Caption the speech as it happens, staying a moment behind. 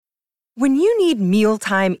When you need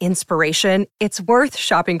mealtime inspiration, it's worth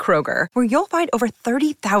shopping Kroger, where you'll find over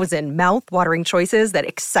 30,000 mouth-watering choices that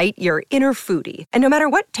excite your inner foodie. And no matter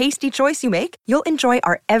what tasty choice you make, you'll enjoy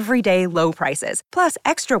our everyday low prices, plus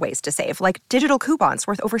extra ways to save, like digital coupons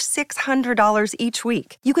worth over $600 each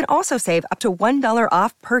week. You can also save up to $1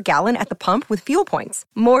 off per gallon at the pump with fuel points.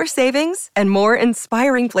 More savings and more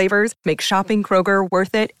inspiring flavors make shopping Kroger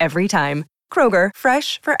worth it every time. Kroger,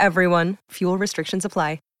 fresh for everyone. Fuel restrictions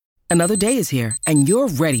apply. Another day is here, and you're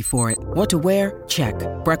ready for it. What to wear? Check.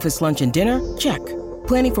 Breakfast, lunch, and dinner? Check.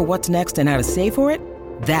 Planning for what's next and how to save for it?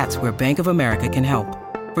 That's where Bank of America can help.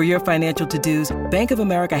 For your financial to-dos, Bank of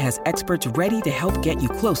America has experts ready to help get you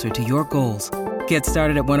closer to your goals. Get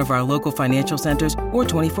started at one of our local financial centers or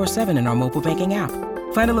 24/7 in our mobile banking app.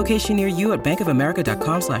 Find a location near you at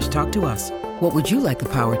bankofamerica.com/talktous. What would you like the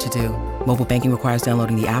power to do? Mobile banking requires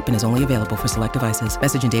downloading the app and is only available for select devices.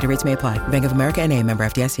 Message and data rates may apply. Bank of America N.A., member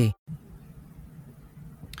FDIC.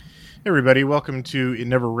 Hey everybody, welcome to It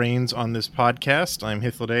Never Rains on this podcast. I'm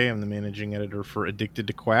Hythloday. I'm the managing editor for Addicted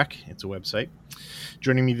to Quack. It's a website.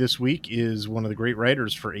 Joining me this week is one of the great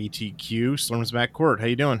writers for ATQ, Slurms McCourt. How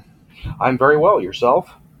you doing? I'm very well.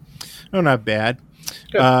 Yourself? Oh, not bad.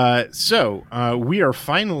 So we are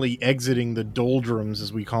finally exiting the doldrums,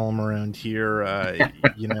 as we call them around here.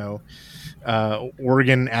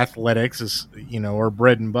 Oregon athletics is, our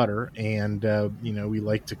bread and butter. And, we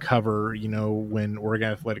like to cover, when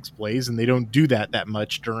Oregon athletics plays, and they don't do that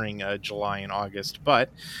much during July and August. But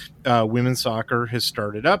women's soccer has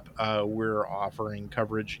started up. We're offering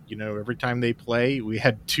coverage, every time they play. We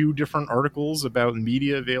had 2 different articles about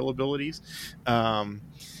media availabilities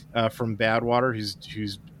from Badwater,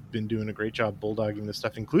 who's been doing a great job bulldogging this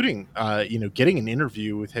stuff, including getting an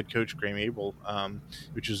interview with head coach Graham Abel,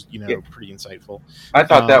 which is pretty insightful. I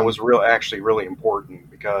thought that was actually really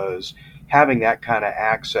important, because having that kind of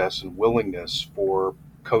access and willingness for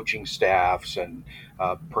coaching staffs and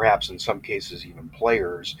perhaps in some cases even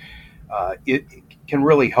players, it can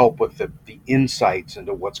really help with the insights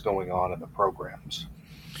into what's going on in the programs.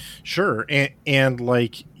 Sure. And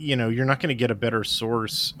you're not going to get a better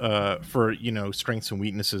source for, strengths and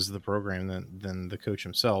weaknesses of the program than the coach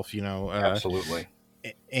himself, Absolutely.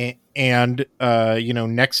 And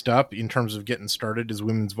next up in terms of getting started is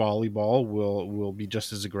women's volleyball. We'll be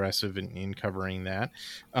just as aggressive in covering that.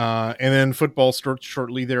 And then football starts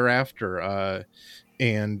shortly thereafter.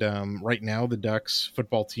 And right now, the Ducks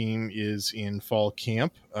football team is in fall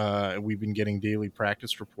camp. We've been getting daily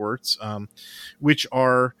practice reports, which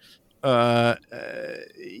are, there's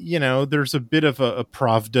a bit of a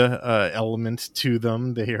Pravda element to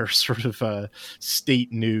them. They are sort of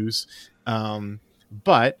state news.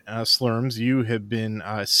 But Slurms, you have been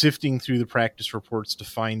sifting through the practice reports to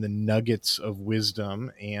find the nuggets of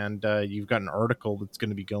wisdom, and you've got an article that's going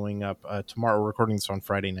to be going up tomorrow. We're recording this on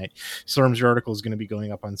Friday night. Slurms, your article is going to be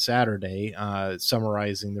going up on Saturday,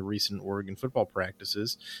 summarizing the recent Oregon football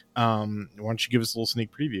practices. Why don't you give us a little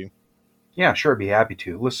sneak preview? Yeah, sure. Be happy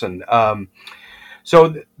to. Listen,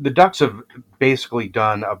 so the Ducks have basically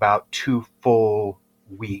done about 2 full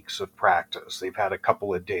weeks of practice. They've had a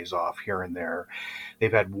couple of days off here and there.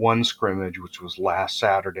 They've had 1 scrimmage, which was last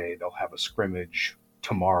Saturday. They'll have a scrimmage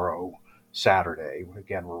tomorrow, Saturday.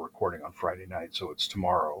 Again, we're recording on Friday night, so it's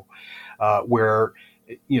tomorrow, where,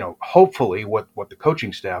 hopefully what the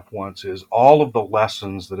coaching staff wants is all of the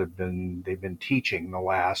lessons that they've been teaching the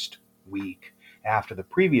last week after the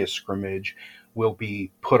previous scrimmage will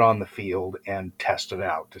be put on the field and tested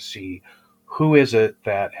out to see who is it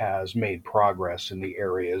that has made progress in the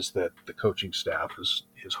areas that the coaching staff is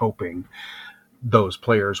hoping those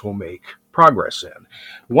players will make progress in.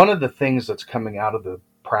 One of the things that's coming out of the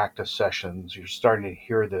practice sessions, you're starting to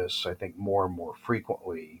hear this, I think, more and more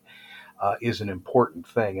frequently, is an important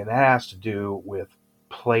thing, and that has to do with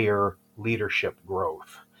player leadership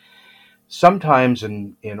growth. Sometimes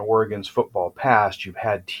in Oregon's football past, you've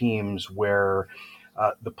had teams where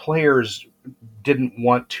the players didn't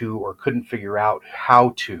want to or couldn't figure out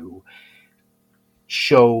how to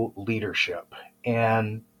show leadership.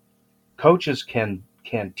 And coaches can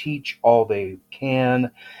teach all they can.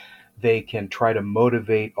 They can try to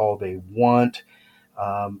motivate all they want.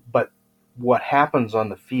 But what happens on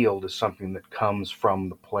the field is something that comes from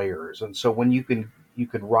the players. And so when you can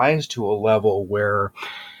rise to a level where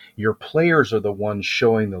your players are the ones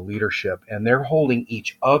showing the leadership and they're holding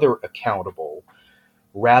each other accountable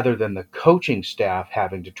rather than the coaching staff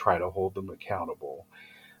having to try to hold them accountable,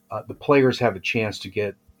 the players have a chance to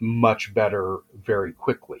get much better very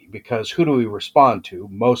quickly. Because who do we respond to?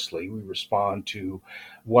 Mostly we respond to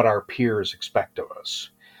what our peers expect of us.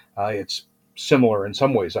 It's similar in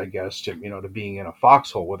some ways, I guess, to to being in a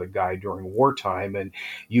foxhole with a guy during wartime, and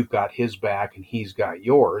you've got his back and he's got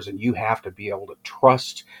yours, and you have to be able to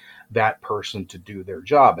trust that person to do their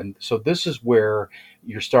job. And so this is where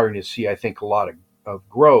you're starting to see, I think, a lot of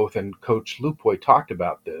growth. And Coach Lupoy talked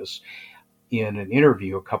about this in an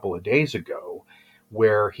interview a couple of days ago,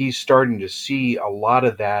 where he's starting to see a lot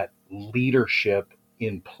of that leadership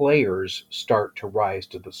in players start to rise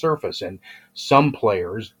to the surface, and some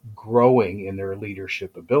players growing in their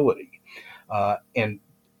leadership ability. And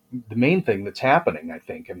the main thing that's happening, I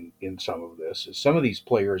think, in some of this is some of these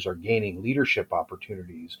players are gaining leadership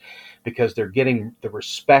opportunities because they're getting the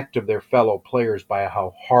respect of their fellow players by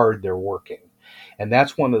how hard they're working. And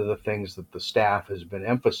that's one of the things that the staff has been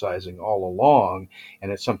emphasizing all along.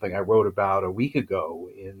 And it's something I wrote about a week ago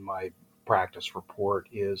in my practice report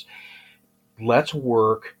is let's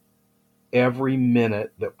work every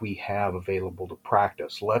minute that we have available to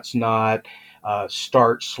practice. Let's not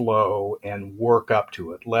start slow and work up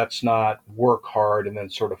to it. Let's not work hard and then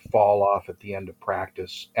sort of fall off at the end of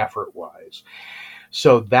practice effort-wise.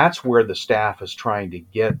 So that's where the staff is trying to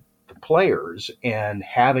get the players, and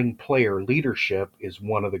having player leadership is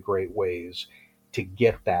one of the great ways to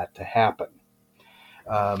get that to happen.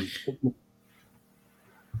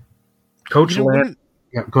 Coach Land,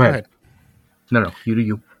 yeah, go ahead. No, you do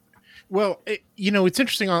you. Well, it's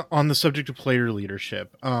interesting on the subject of player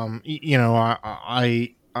leadership.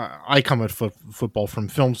 I come at football from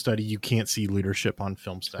film study. You can't see leadership on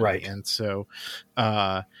film study. Right. And so,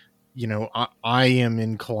 I am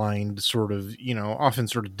inclined to sort of, often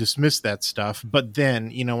sort of dismiss that stuff. But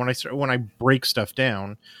then, when I break stuff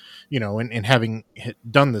down, and having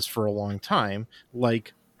done this for a long time,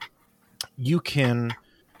 like you can,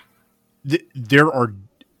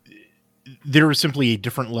 there is simply a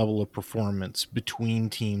different level of performance between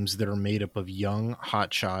teams that are made up of young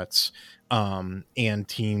hotshots and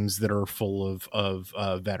teams that are full of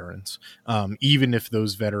veterans, even if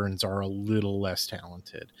those veterans are a little less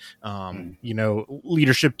talented.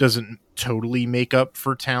 Leadership doesn't totally make up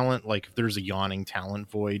for talent. Like if there's a yawning talent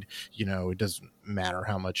void, it doesn't matter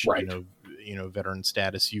how much, right. Veteran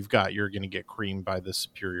status you've got, you're going to get creamed by the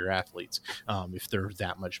superior athletes if they're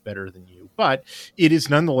that much better than you. But it is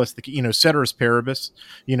nonetheless ceteris paribus.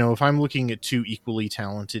 If I'm looking at two equally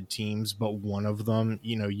talented teams, but one of them,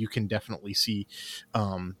 you can definitely see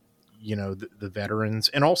the veterans.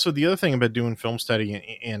 And also the other thing about doing film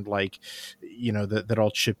study and that I'll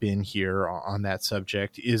chip in here on that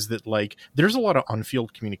subject is that there's a lot of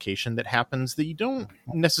on-field communication that happens that you don't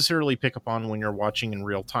necessarily pick up on when you're watching in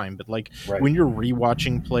real time, but right. When you're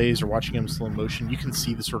rewatching plays or watching them in slow motion, you can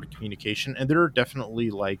see the sort of communication, and there are definitely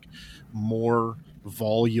more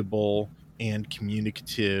voluble and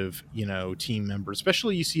communicative, team members,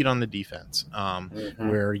 especially you see it on the defense,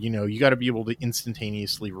 where, you got to be able to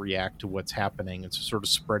instantaneously react to what's happening. It's sort of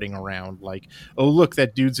spreading around oh, look,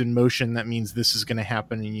 that dude's in motion. That means this is going to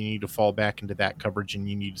happen. And you need to fall back into that coverage and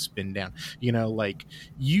you need to spin down,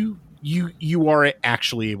 you are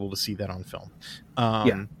actually able to see that on film.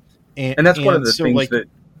 And that's one of the things that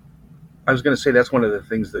I was going to say, that's one of the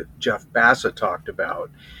things that Jeff Bassett talked about.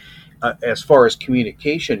 As far as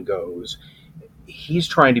communication goes, he's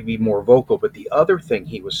trying to be more vocal. But the other thing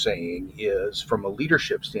he was saying is, from a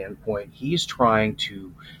leadership standpoint, he's trying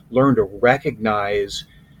to learn to recognize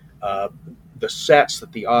the sets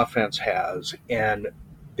that the offense has. And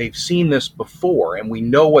they've seen this before, and we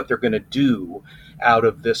know what they're going to do out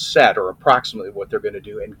of this set, or approximately what they're going to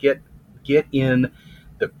do, and get in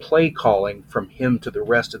the play calling from him to the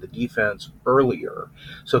rest of the defense earlier,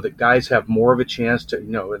 so that guys have more of a chance to,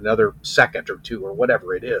 another second or two or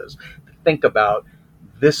whatever it is, to think about,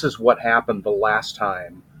 this is what happened the last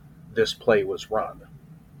time this play was run.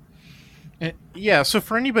 Yeah, so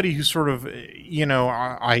for anybody who sort of,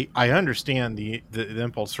 I understand the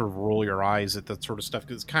impulse to sort of roll your eyes at that sort of stuff,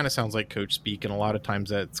 because it kind of sounds like coach speak, and a lot of times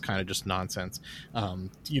that's kind of just nonsense,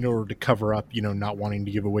 or to cover up, not wanting to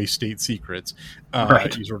give away state secrets.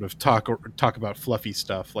 Right. You sort of talk about fluffy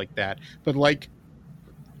stuff like that, but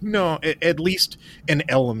no, at least an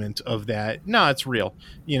element of that. No, it's real.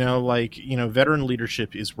 Veteran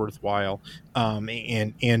leadership is worthwhile,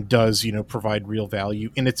 and does, provide real value.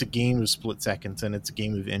 And it's a game of split seconds, and it's a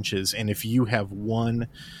game of inches. And if you have one,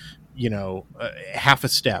 half a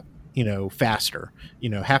step, faster,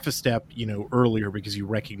 half a step, earlier, because you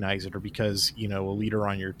recognize it, or because, a leader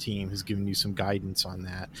on your team has given you some guidance on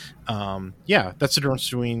that. That's the difference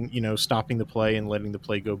between, stopping the play and letting the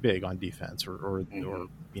play go big on defense, or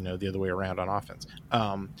the other way around on offense.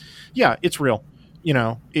 It's real.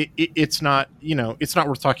 It's not, it's not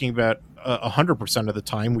worth talking about 100% of the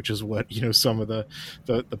time, which is what, some of the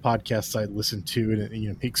podcasts I listen to, and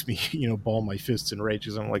it makes me, ball my fists in rage,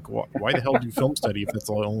 because I'm like, why the hell do film study if that's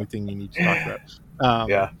the only thing you need to talk about?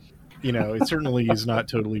 Yeah. It certainly is not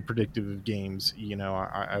totally predictive of games.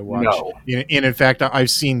 I watch, No. and in fact, I've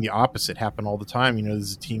seen the opposite happen all the time.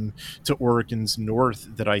 There's a team to Oregon's north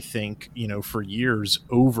that I think, for years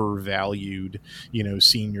overvalued,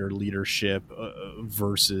 senior leadership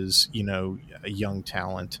versus, a young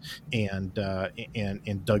talent, and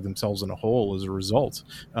dug themselves in a hole as a result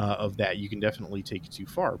of that. You can definitely take it too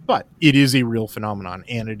far, but it is a real phenomenon,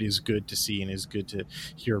 and it is good to see, and is good to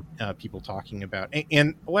hear people talking about.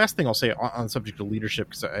 And the last thing I'll say on the subject of leadership,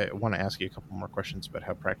 because I want to ask you a couple more questions about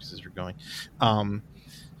how practices are going,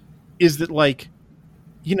 is that, like,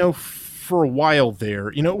 for a while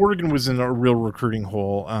there, Oregon was in a real recruiting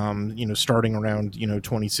hole, starting around,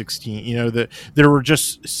 2016, there were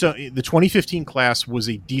just, so the 2015 class was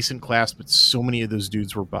a decent class, but so many of those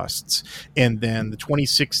dudes were busts. And then the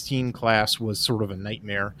 2016 class was sort of a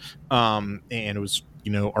nightmare. And it was,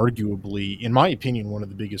 arguably, in my opinion, one of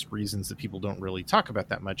the biggest reasons that people don't really talk about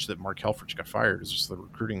that much, that Mark Helfrich got fired, is just the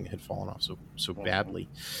recruiting had fallen off so badly.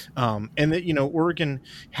 And that, Oregon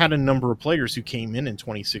had a number of players who came in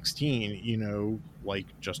 2016, like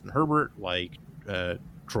Justin Herbert, like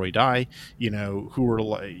Troy Dye, who were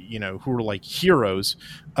like heroes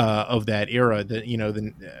of that era, but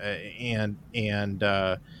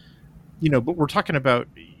we're talking about,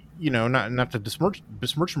 not to besmirch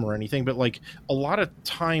them or anything, but like a lot of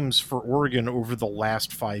times for Oregon over the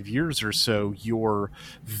last 5 years or so, your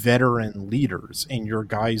veteran leaders and your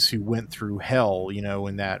guys who went through hell,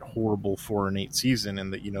 in that horrible 4-8 season,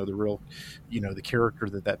 and that, the real, the character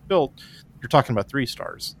that built, you're talking about 3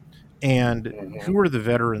 stars. And who are the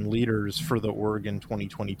veteran leaders for the Oregon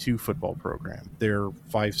 2022 football program? They're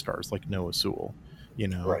 5 stars like Noah Sewell.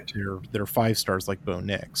 Right. They're 5 stars like Bo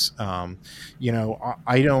Nix. I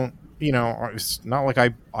don't, it's not like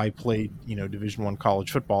I played, Division I college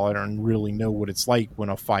football. I don't really know what it's like when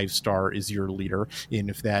a 5-star is your leader, and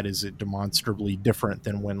if that is demonstrably different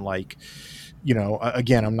than when, like,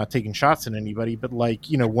 again, I'm not taking shots at anybody, but like,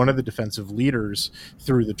 one of the defensive leaders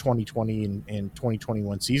through the 2020 and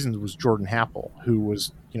 2021 seasons was Jordan Happel, who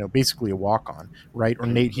was, basically a walk-on, right? Or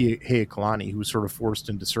Nate Heiakalani, who was sort of forced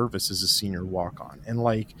into service as a senior walk-on. And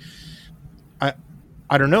like,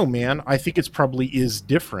 I don't know, man. I think it's probably is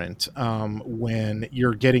different when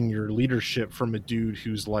you're getting your leadership from a dude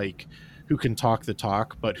who's like, who can talk the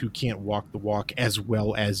talk, but who can't walk the walk as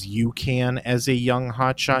well as you can as a young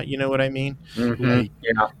hotshot. You know what I mean? Mm-hmm. Like,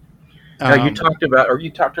 yeah. Now,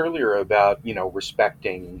 you talked earlier about,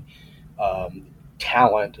 respecting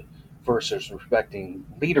talent versus respecting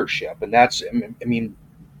leadership. And that's, I mean,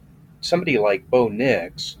 somebody like Bo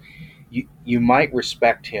Nix, you might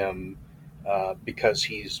respect him because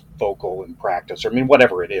he's vocal in practice, or I mean,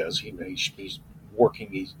 whatever it is, he's working,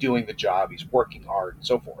 he's doing the job, he's working hard, and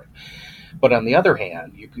so forth. But on the other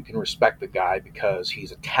hand, you can respect the guy because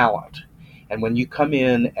he's a talent. And when you come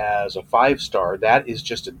in as a 5-star, that is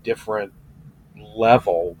just a different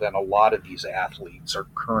level than a lot of these athletes are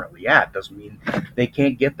currently at. Doesn't mean they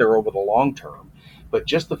can't get there over the long term, but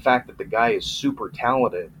just the fact that the guy is super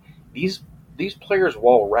talented, these players will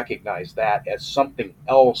all recognize that as something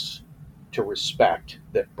else to respect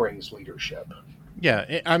that brings leadership.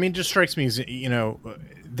 Yeah, I mean, it just strikes me as,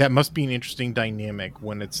 that must be an interesting dynamic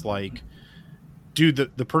when it's like, dude,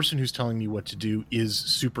 the person who's telling me what to do is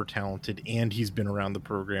super talented, and he's been around the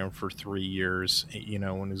program for 3 years,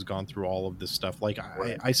 and has gone through all of this stuff. Like,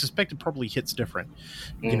 Right. I suspect it probably hits different,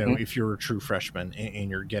 if you're a true freshman and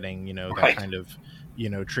you're getting, that Right. kind of,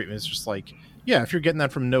 treatment. It's just like, yeah, if you're getting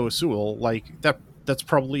that from Noah Sewell, like that's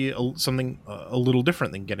probably something a little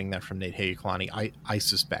different than getting that from Nate Heiakalani, I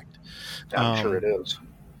suspect. I'm sure it is.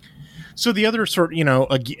 So the other sort,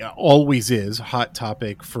 always is hot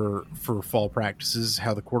topic for fall practices,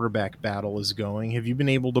 how the quarterback battle is going. Have you been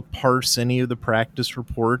able to parse any of the practice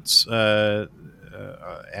reports as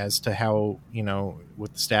to how,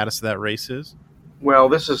 what the status of that race is? Well,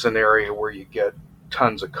 this is an area where you get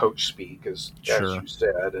tons of coach speak, as Sure. you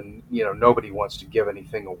said, and nobody wants to give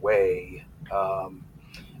anything away.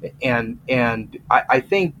 And I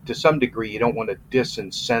think to some degree you don't want to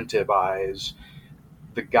disincentivize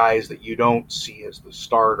the guys that you don't see as the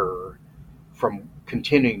starter from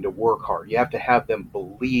continuing to work hard. You have to have them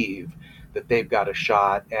believe that they've got a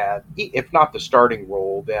shot at, if not the starting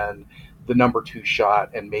role, then the number 2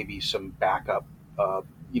 shot and maybe some backup,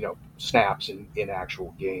 snaps in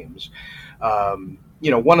actual games.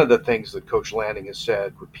 One of the things that Coach Lanning has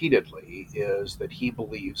said repeatedly is that he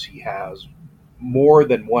believes he has more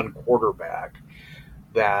than one quarterback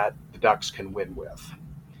that the Ducks can win with.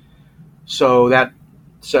 So that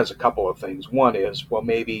says a couple of things. One is, well,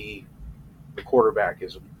 maybe the quarterback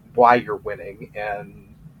is why you're winning,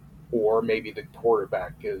 or maybe the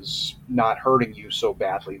quarterback is not hurting you so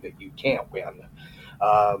badly that you can't win.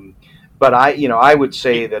 But I would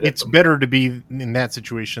say that it's better to be in that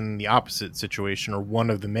situation than the opposite situation, or one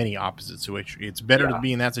of the many opposite situations. It's better to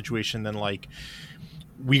be in that situation than like,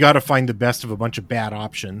 we got to find the best of a bunch of bad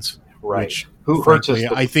options, right? Which who hurts us?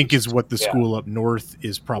 I think is what the school up north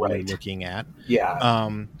is probably looking at. Yeah.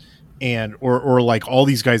 And or like, all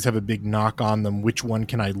these guys have a big knock on them. Which one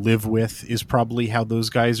can I live with is probably how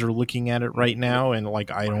those guys are looking at it right now. And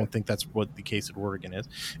like, I don't think that's what the case at Oregon is.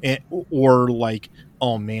 Or like,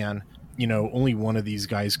 oh man, only one of these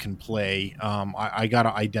guys can play. I got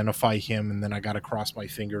to identify him, and then I got to cross my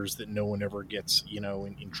fingers that no one ever gets,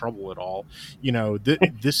 in trouble at all.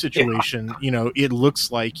 This situation, it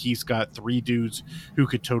looks like he's got three dudes who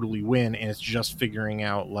could totally win, and it's just figuring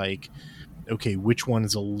out like, okay, which one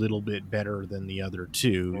is a little bit better than the other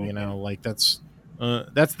two? Like that's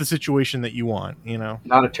the situation that you want.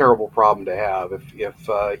 Not a terrible problem to have if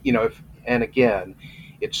and again,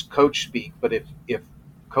 it's coach speak. But if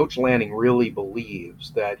Coach Lanning really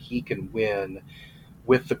believes that he can win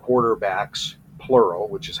with the quarterbacks, plural,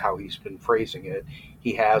 which is how he's been phrasing it,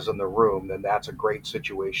 he has in the room, then that's a great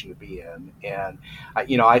situation to be in. And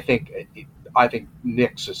I think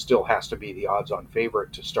Nix still has to be the odds-on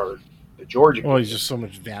favorite to start the Georgia game. Well, he's just so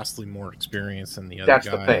much vastly more experienced than the other guys.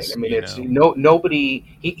 That's the thing. I mean, it's nobody.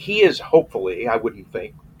 He is hopefully, I wouldn't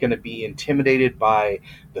think, going to be intimidated by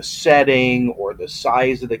the setting or the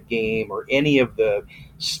size of the game or any of the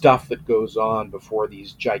stuff that goes on before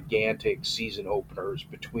these gigantic season openers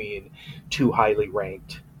between two highly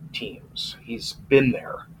ranked teams. He's been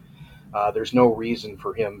there. There's no reason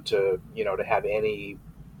for him to have any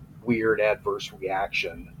weird adverse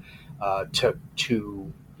reaction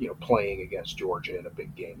to playing against Georgia in a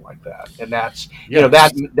big game like that. And that's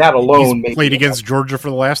that alone. He's played against Georgia for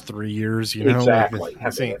the last 3 years. Exactly.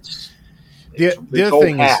 The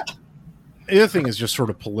other thing is just sort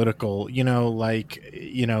of political.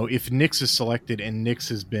 If Nix is selected, and Nix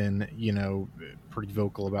has been pretty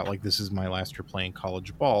vocal about like, this is my last year playing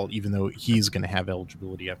college ball, even though he's going to have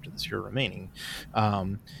eligibility after this year remaining,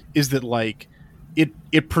 is that like,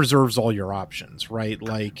 it preserves all your options, right?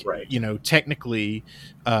 Like, technically,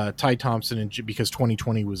 Ty Thompson because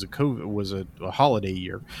 2020 was a holiday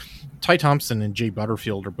year, Ty Thompson and Jay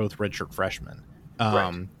Butterfield are both redshirt freshmen.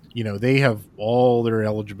 They have all their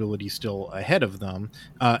eligibility still ahead of them,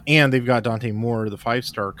 and they've got Dante Moore, the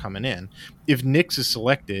 5-star, coming in. If Nix is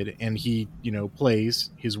selected and he, plays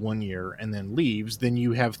his 1 year and then leaves, then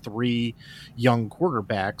you have three young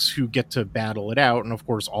quarterbacks who get to battle it out, and of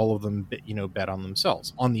course, all of them, bet on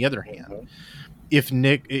themselves. On the other hand,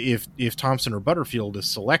 if Thompson or Butterfield is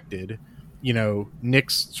selected,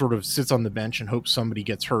 Nix sort of sits on the bench and hopes somebody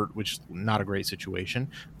gets hurt, which is not a great situation,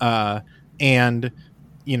 and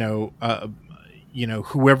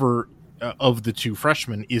whoever of the two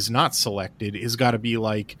freshmen is not selected is got to be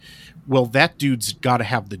like, well, that dude's got to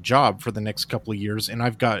have the job for the next couple of years, and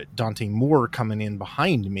I've got Dante Moore coming in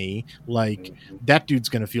behind me. Like, that dude's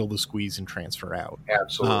going to feel the squeeze and transfer out.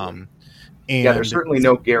 Absolutely. And there's certainly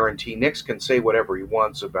no guarantee. Nix can say whatever he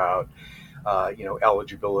wants about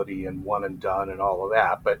eligibility and one and done and all of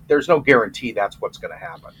that, but there's no guarantee that's what's going to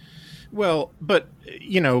happen. Well, but,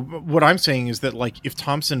 what I'm saying is that, like, if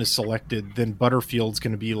Thompson is selected, then Butterfield's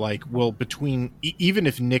going to be like, well, even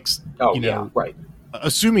if Nix,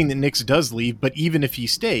 assuming that Nix does leave, but even if he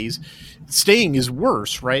stays, staying is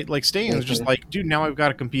worse, right? Like, staying is just like, dude, now I've got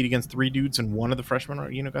to compete against three dudes and one of the freshmen,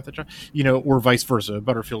 got the job, or vice versa.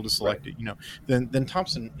 Butterfield is selected, then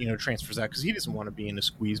Thompson, transfers out because he doesn't want to be in a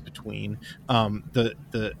squeeze between a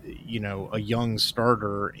young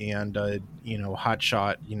starter and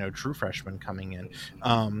hotshot, true freshman coming in.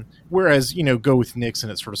 Whereas, go with Nix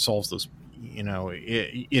and it sort of solves those.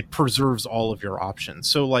 It preserves all of your options.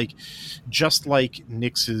 So, like, just like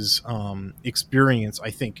Nix's experience, I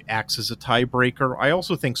think, acts as a tiebreaker. I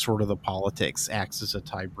also think sort of the politics acts as a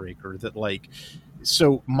tiebreaker. That, like,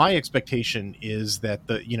 so my expectation is that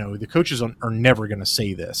the coaches are never going to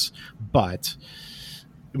say this, but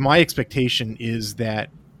my expectation is that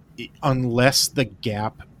unless the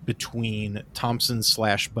gap between Thompson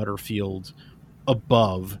 / Butterfield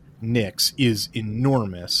above Nix is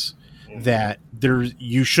enormous, that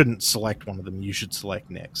you shouldn't select one of them. You should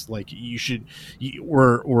select Nix. Like, you should,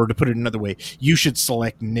 or to put it another way, you should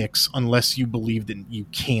select Nix unless you believe that you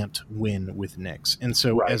can't win with Nix. And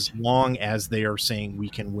so, as long as they are saying we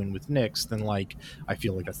can win with Nix, then, like, I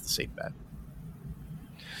feel like that's the safe bet.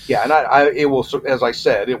 Yeah, and it will, as I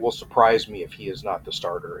said, it will surprise me if he is not the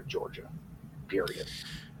starter at Georgia. Period.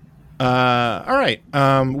 All right.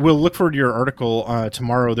 We'll look forward to your article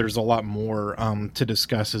tomorrow. There's a lot more to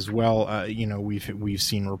discuss as well. We've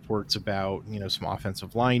seen reports about some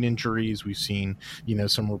offensive line injuries. We've seen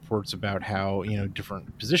some reports about how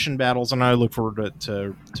different position battles, and I look forward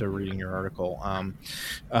to reading your article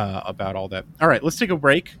about all that. All right, let's take a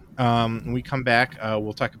break. When we come back,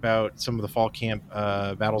 we'll talk about some of the fall camp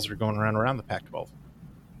battles that are going around the Pac-12.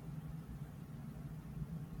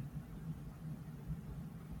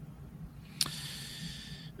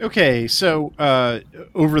 Okay, so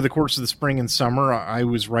over the course of the spring and summer, I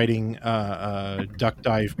was writing duck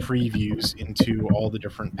dive previews into all the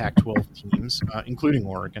different Pac-12 teams, including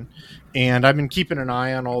Oregon, and I've been keeping an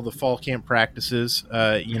eye on all the fall camp practices,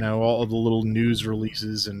 all of the little news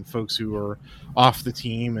releases and folks who are off the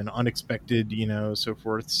team and unexpected, so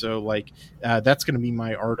forth. So that's going to be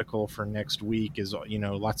my article for next week is,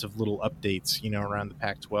 lots of little updates, around the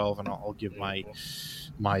Pac-12, and I'll give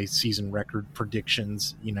my season record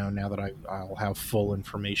predictions, now that I'll have full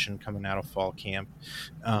information coming out of fall camp.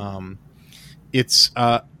 It's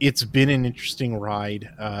been an interesting ride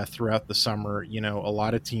throughout the summer. A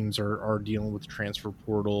lot of teams are dealing with the transfer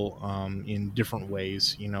portal in different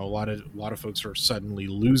ways. A lot of folks are suddenly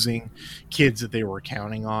losing kids that they were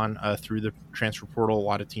counting on through the transfer portal. A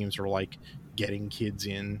lot of teams are getting kids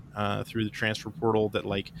in through the transfer portal that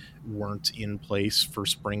weren't in place for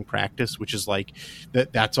spring practice, which is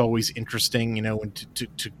that's always interesting, when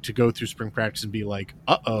to go through spring practice and be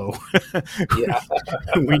uh-oh, yeah.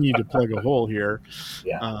 we need to plug a hole here.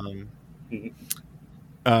 Yeah.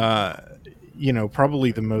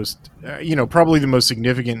 Probably the most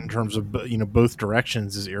significant in terms of both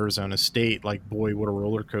directions is Arizona State. Boy, what a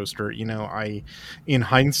roller coaster. In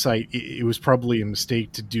hindsight, it was probably a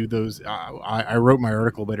mistake to do those. I wrote my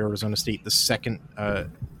article about Arizona State, the second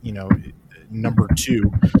number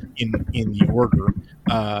 2 in the order,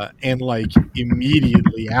 and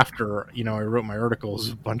immediately after I wrote my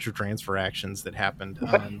articles, a bunch of transfer actions that happened.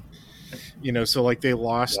 So they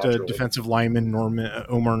lost a defensive lineman,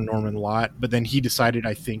 Omar Norman Lott, but then he decided,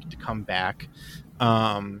 I think, to come back.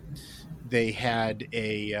 They had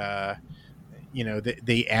they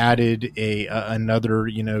added another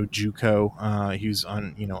JUCO who's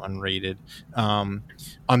unrated.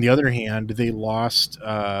 On the other hand, they lost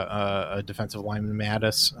a defensive lineman,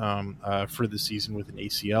 Mattis, for the season with an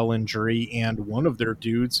ACL injury, and one of their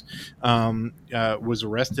dudes was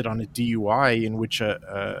arrested on a DUI in which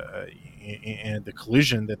and the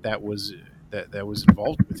collision that was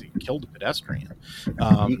involved with it killed a pedestrian.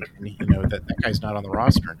 That guy's not on the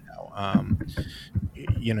roster now.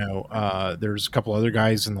 There's a couple other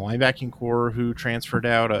guys in the linebacking core who transferred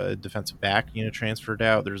out. A defensive back, transferred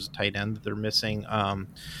out. There's a tight end that they're missing.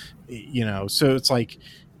 So it's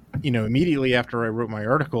immediately after I wrote my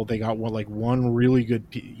article, they got one really good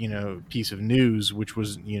piece of news, which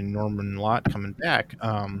was Norman Lott coming back.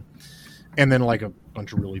 And then a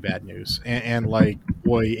bunch of really bad news, and boy,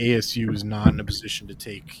 ASU is not in a position to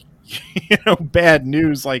take bad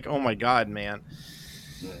news. Oh my God, man,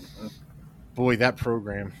 boy, that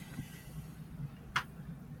program.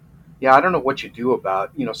 Yeah, I don't know what you do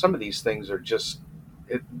about some of these things are just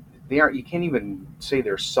they aren't. You can't even say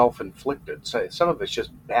they're self-inflicted. So some of it's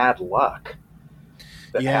just bad luck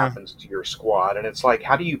that happens to your squad, and it's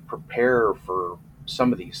how do you prepare for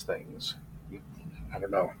some of these things? I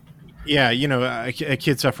don't know. Yeah, a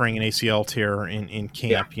kid suffering an ACL tear in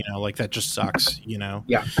camp, that just sucks,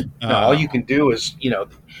 Yeah. No, all you can do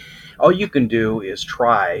is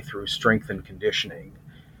try through strength and conditioning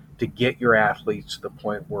to get your athletes to the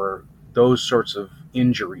point where those sorts of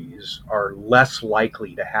injuries are less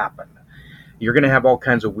likely to happen. You're going to have all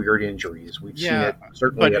kinds of weird injuries. We've seen it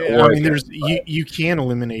certainly at Oregon. You can't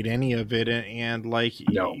eliminate any of it, and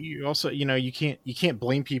you also you can't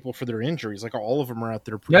blame people for their injuries. All of them are out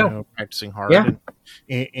there practicing hard,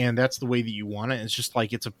 and that's the way that you want it. It's just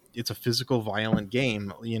it's a physical, violent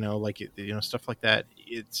game. Stuff like that.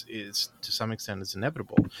 It's to some extent is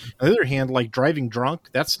inevitable. On the other hand, driving drunk,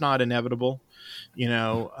 that's not inevitable.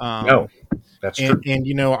 No. That's true. And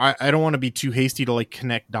I don't want to be too hasty to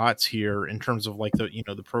connect dots here in terms of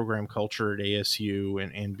the program culture at ASU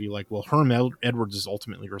and be well, Herm Edwards is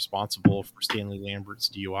ultimately responsible for Stanley Lambert's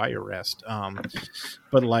DUI arrest.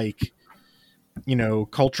 But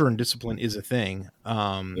culture and discipline is a thing.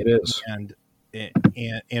 It is.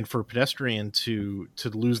 And for a pedestrian to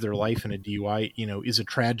lose their life in a DUI, is a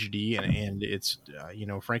tragedy, and it's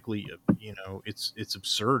frankly, it's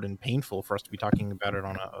absurd and painful for us to be talking about it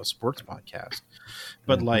on a sports podcast.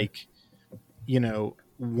 But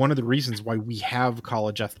one of the reasons why we have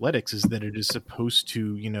college athletics is that it is supposed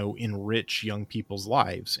to, enrich young people's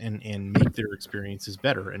lives and make their experiences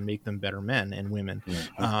better and make them better men and women.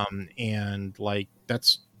 And like,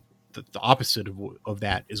 that's the opposite of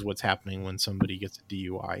that is what's happening when somebody gets a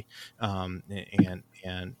DUI,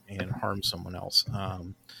 and harms someone else.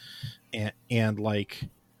 And like,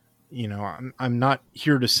 I'm not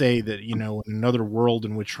here to say that, in another world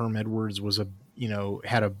in which Herm Edwards was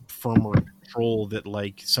had a firmer control that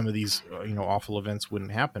like some of these, awful events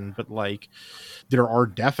wouldn't happen. But like, there are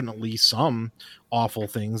definitely some awful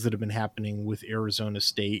things that have been happening with Arizona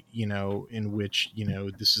State, in which,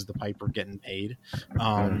 this is the piper getting paid.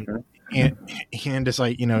 And as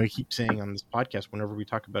I keep saying on this podcast, whenever we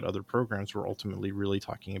talk about other programs, we're ultimately really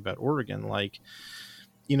talking about Oregon. Like,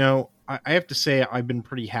 I have to say I've been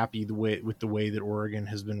pretty happy with the way that Oregon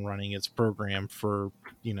has been running its program for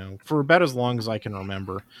about as long as I can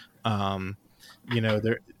remember.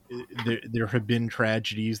 There have been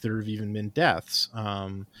tragedies, there have even been deaths.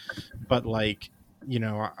 But like,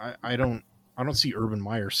 I don't see Urban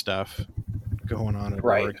Meyer stuff going on at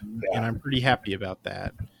Oregon, and I'm pretty happy about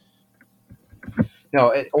that.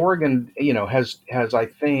 No, Oregon, has I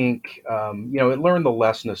think, it learned the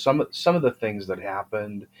lesson of some of the things that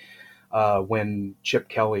happened when Chip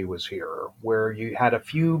Kelly was here, where you had a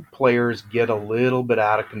few players get a little bit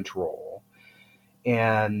out of control,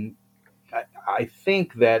 and I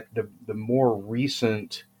think that the more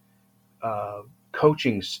recent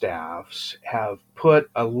coaching staffs have put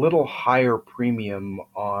a little higher premium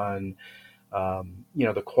on,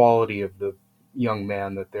 the quality of the young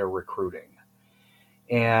man that they're recruiting.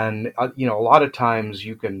 And, a lot of times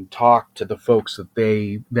you can talk to the folks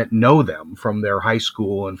that know them from their high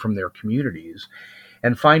school and from their communities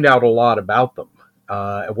and find out a lot about them,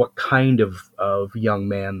 what kind of young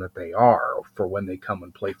man that they are for when they come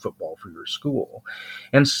and play football for your school.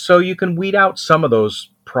 And so you can weed out some of those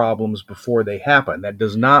problems before they happen. That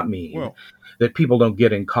does not mean that people don't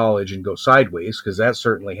get in college and go sideways, because that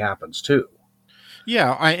certainly happens too.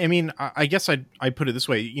 Yeah, I mean, I guess I put it this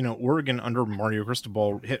way. Oregon under Mario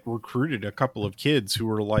Cristobal recruited a couple of kids who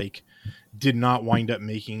were like, did not wind up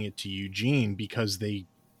making it to Eugene because they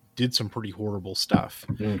did some pretty horrible stuff.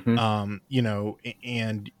 And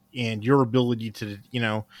your ability to,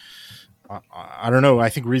 I don't know. I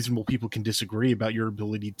think reasonable people can disagree about your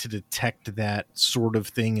ability to detect that sort of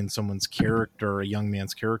thing in someone's character, a young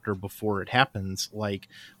man's character, before it happens. Like,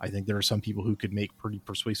 I think there are some people who could make pretty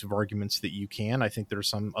persuasive arguments that you can. I think there are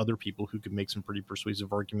some other people who could make some pretty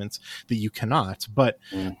persuasive arguments that you cannot. But,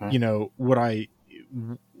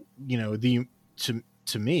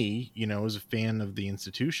 to me, as a fan of the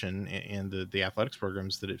institution and the athletics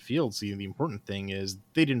programs that it fields, the important thing is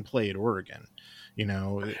they didn't play at Oregon.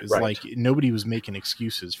 It's like nobody was making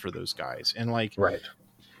excuses for those guys. And like,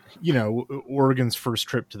 Oregon's first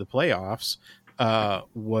trip to the playoffs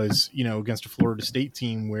was, against a Florida State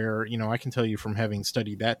team where, I can tell you from having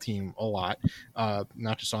studied that team a lot,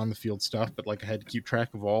 not just on the field stuff, but like I had to keep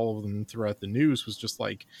track of all of them throughout the news, was just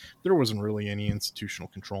like, there wasn't really any institutional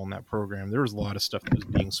control in that program. There was a lot of stuff that was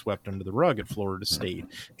being swept under the rug at Florida State.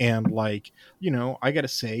 And like, I got to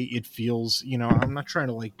say, it feels, I'm not trying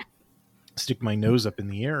to like stick my nose up in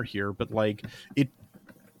the air here, but like it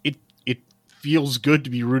feels good to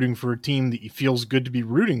be rooting for a team that it feels good to be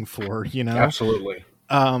rooting for, Absolutely.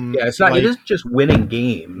 It's not, it isn't just winning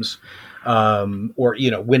games, or,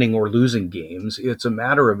 winning or losing games. It's a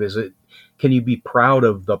matter of, can you be proud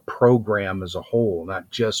of the program as a whole, not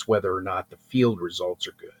just whether or not the field results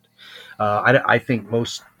are good. I think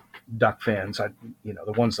most Duck fans,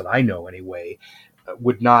 the ones that I know anyway,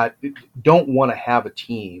 don't want to have a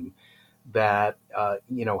team that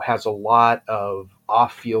has a lot of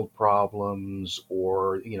off-field problems,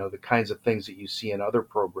 or the kinds of things that you see in other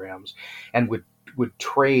programs, and would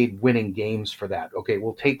trade winning games for that. Okay,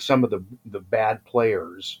 we'll take some of the bad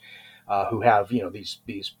players who have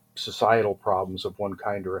these societal problems of one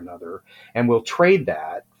kind or another, and we'll trade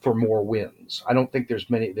that for more wins. I don't think there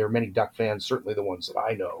are many Duck fans, certainly the ones that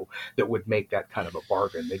I know, that would make that kind of a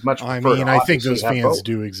bargain. They'd much prefer. I mean, I think those fans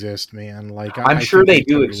do exist, man. Like, I'm sure they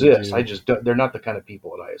do exist. I just they're not the kind of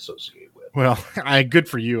people that I associate with. Well, good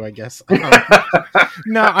for you, I guess.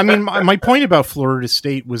 No, I mean, my point about Florida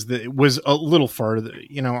State was that it was a little farther.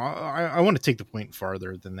 I want to take the point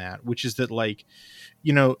farther than that, which is that, like,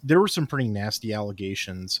 there were some pretty nasty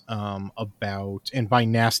allegations about, and by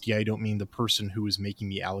nasty, I don't mean the person who was making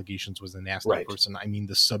the allegations was a nasty person. I mean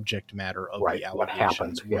the subject matter of the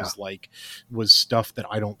allegations was stuff that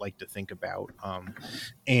I don't like to think about.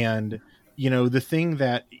 And the thing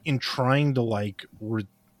that in trying to like,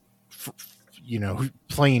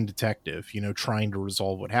 playing detective, trying to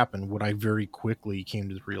resolve what happened, what I very quickly came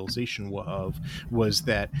to the realization of was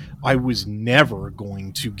that I was never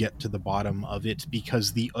going to get to the bottom of it,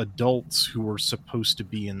 because the adults who were supposed to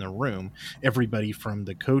be in the room, everybody from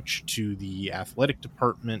the coach to the athletic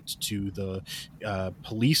department to the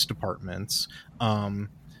police departments,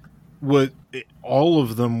 all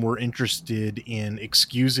of them were interested in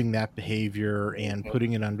excusing that behavior and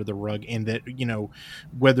putting it under the rug, and that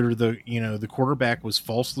whether the quarterback was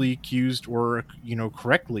falsely accused or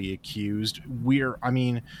correctly accused,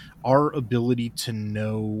 our ability to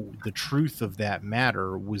know the truth of that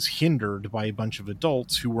matter was hindered by a bunch of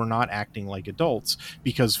adults who were not acting like adults,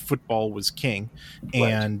 because football was king.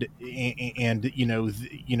 Right. and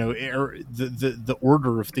the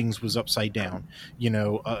order of things was upside down.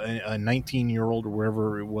 A 19-year-old or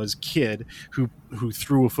wherever it was kid who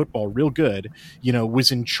threw a football real good,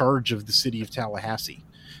 was in charge of the city of Tallahassee,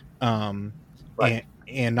 right.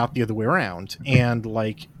 and not the other way around. And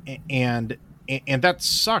and that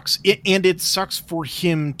sucks. It sucks for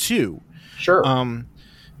him too. Sure.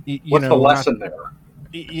 What's the lesson there?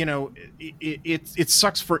 It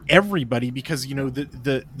sucks for everybody, because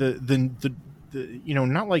the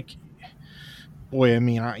not like, boy,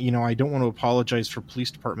 I don't want to apologize for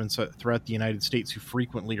police departments throughout the United States who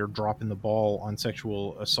frequently are dropping the ball on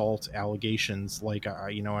sexual assault allegations.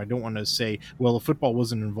 I don't want to say, well, if football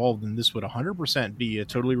wasn't involved, then this would 100% be a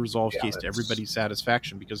totally resolved case to everybody's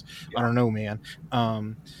satisfaction, because I don't know, man.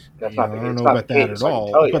 I don't know about that at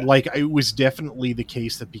all. But it was definitely the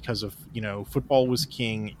case that because of, football was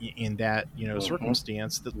king in that,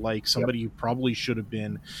 circumstance, that somebody who probably should have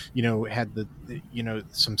been, had the,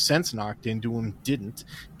 some sense knocked into him, didn't.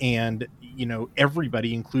 And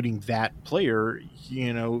everybody, including that player,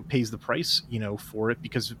 pays the price for it,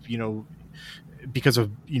 because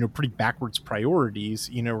of pretty backwards priorities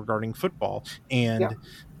regarding football. And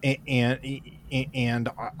and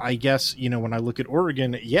I guess when I look at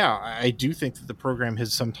Oregon, I do think that the program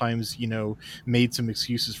has sometimes made some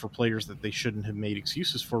excuses for players that they shouldn't have made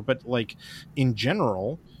excuses for, but in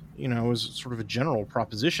general, as sort of a general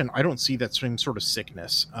proposition, I don't see that same sort of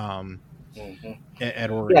sickness at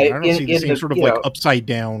Oregon. I don't see the same sort of upside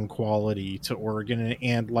down quality to Oregon,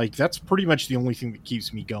 and that's pretty much the only thing that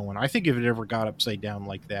keeps me going. I think if it ever got upside down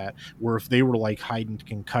like that, where if they were hiding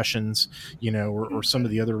concussions, or some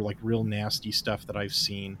of the other real nasty stuff that I've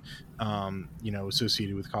seen,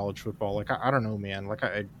 associated with college football, I don't know, man,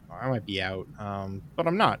 I might be out, but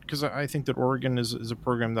I'm not, because I think that Oregon is a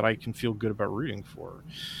program that I can feel good about rooting for.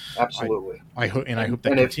 Absolutely. I hope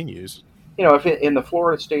that continues. If in the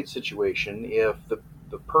Florida State situation, if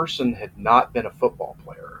the person had not been a football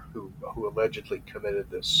player who allegedly committed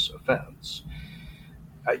this offense,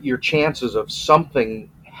 your chances of something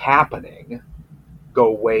happening go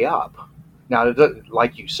way up. Now,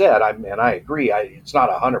 like you said, I agree, it's not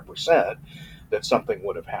 100% that something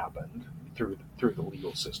would have happened through the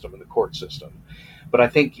legal system and the court system, but I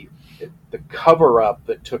think the cover-up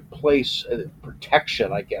that took place,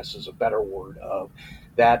 protection, I guess is a better word, of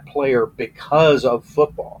that player because of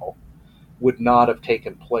football, would not have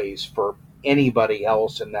taken place for anybody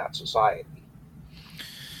else in that society.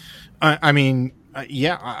 I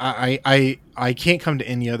can't come to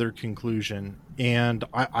any other conclusion, and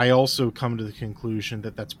I also come to the conclusion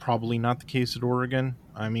that that's probably not the case at Oregon.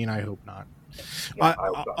 I hope not.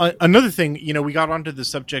 Another thing, we got onto the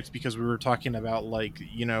subject because we were talking about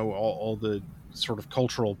all the sort of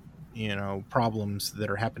cultural problems that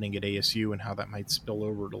are happening at ASU and how that might spill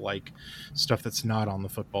over to stuff that's not on the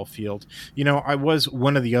football field. I was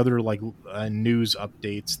one of the other news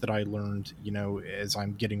updates that I learned, as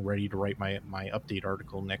I'm getting ready to write my update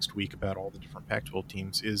article next week about all the different Pac-12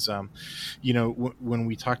 teams is, when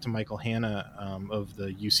we talked to Michael Hanna of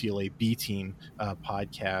the UCLA B Team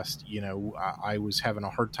podcast, I was having a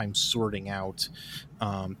hard time sorting out,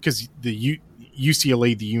 because the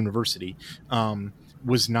UCLA, the university,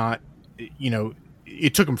 was not,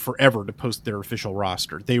 it took them forever to post their official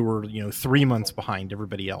roster. They were, 3 months behind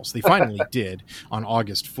everybody else. They finally did on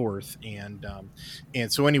August 4th.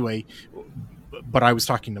 And so anyway, but I was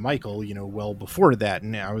talking to Michael, well before that,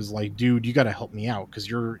 and I was like, dude, you got to help me out, because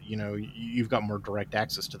you've got more direct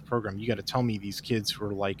access to the program. You got to tell me these kids who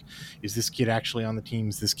are is this kid actually on the team?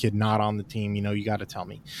 Is this kid not on the team? You got to tell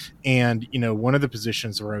me. And, one of the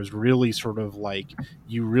positions where I was really sort of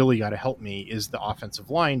you really got to help me is the offensive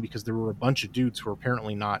line, because there were a bunch of dudes who are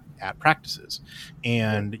apparently not at practices,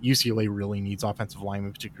 and UCLA really needs offensive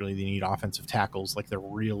linemen, particularly they need offensive tackles. They're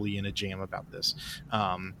really in a jam about this.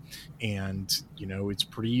 And it's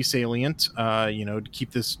pretty salient, to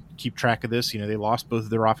keep track of this. They lost both of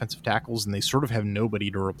their offensive tackles, and they sort of have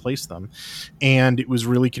nobody to replace them. And it was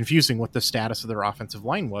really confusing what the status of their offensive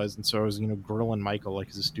line was. And so I was, grilling Michael, like,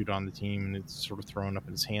 as a student on the team, and it's sort of throwing up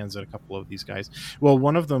in his hands at a couple of these guys. Well,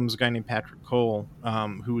 one of them is a guy named Patrick Cole,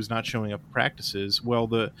 who was not showing up at practices. Well,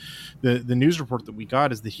 the news report that we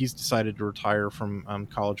got is that he's decided to retire from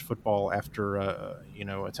college football after,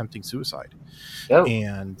 attempting suicide. Oh.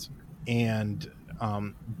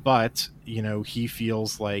 But he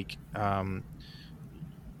feels like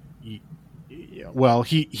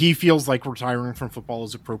he feels like retiring from football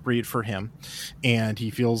is appropriate for him, and he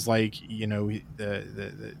feels like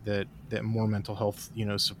that more mental health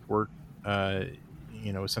support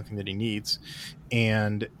is something that he needs.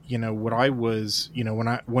 And what I was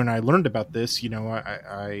when I learned about this,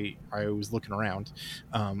 I was looking around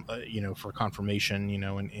for confirmation,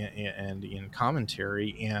 and in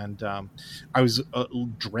commentary, and I was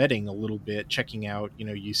dreading a little bit checking out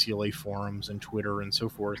UCLA forums and Twitter and so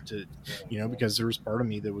forth, to because there was part of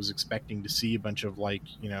me that was expecting to see a bunch of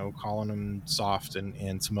calling him soft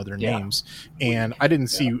and some other names, and I didn't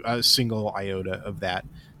see a single iota of that.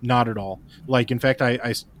 Not at all. Like, in fact,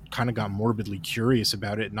 I kind of got morbidly curious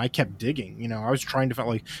about it, and I kept digging. I was trying to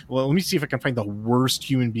find, let me see if I can find the worst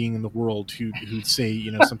human being in the world who'd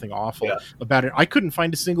say something awful about it. I couldn't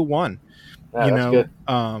find a single one. That's good.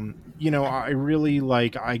 I really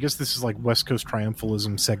I guess this is like West Coast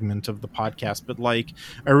triumphalism segment of the podcast, but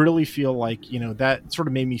I really feel like that sort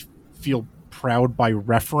of made me feel proud by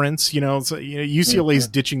reference. So, UCLA's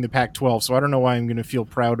ditching the Pac-12, so I don't know why I'm going to feel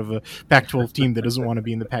proud of a Pac-12 team that doesn't want to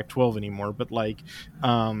be in the Pac-12 anymore. But I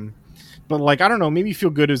don't know, maybe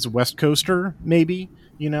feel good as a West Coaster, maybe.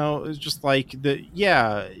 It's just there's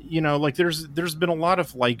been a lot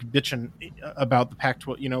of bitching about the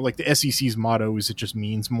Pac-12. The SEC's motto is it just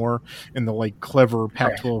means more, and the clever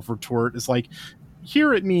Pac-12 retort is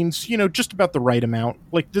here it means just about the right amount.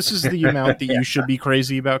 This is the amount that you should be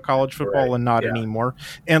crazy about college football, and not anymore.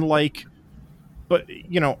 And but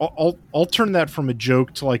I'll turn that from a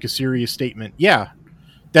joke to a serious statement.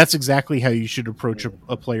 That's exactly how you should approach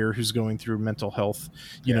a player who's going through mental health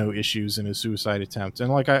issues and a suicide attempt.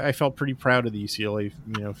 And I felt pretty proud of the UCLA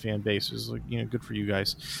fan base. It was good for you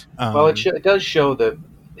guys. Well, it does show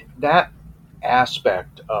that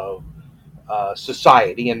aspect of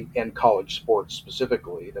society and college sports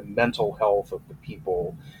specifically, the mental health of the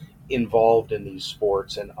people involved in these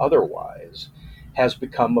sports and otherwise, has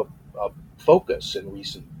become a focus in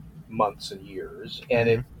recent months and years.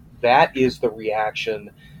 And that is the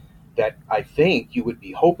reaction that I think you would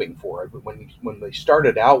be hoping for. When they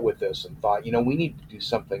started out with this and thought, we need to do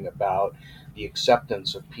something about the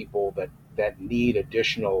acceptance of people that need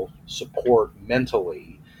additional support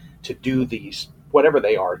mentally to do these, whatever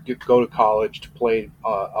they are, to go to college, to play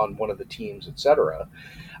on one of the teams, etc.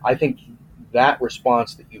 I think that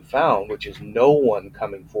response that you found, which is no one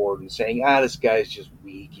coming forward and saying, this guy's just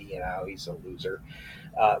weak, he's a loser,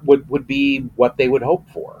 would be what they would hope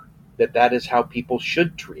for. That is how people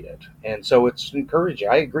should treat it. And so it's encouraging.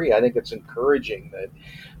 I agree. I think it's encouraging that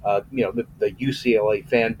the UCLA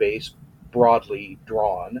fan base, broadly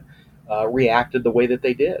drawn, reacted the way that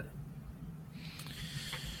they did.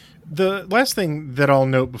 The last thing that I'll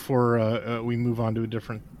note before we move on to a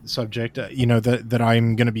different subject, that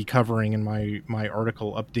I'm going to be covering in my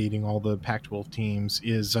article updating all the Pac-12 teams,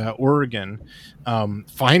 is Oregon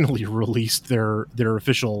finally released their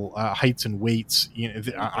official heights and weights.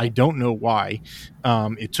 I don't know why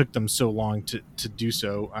it took them so long to do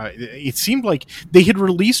so. It seemed like they had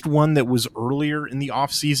released one that was earlier in the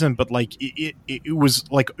off season, but it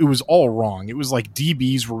was all wrong. It was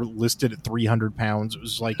DBs were listed at 300 pounds. It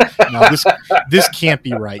was no, this can't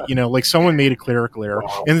be right. Someone made a clerical error.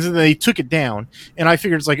 And then they took it down, and I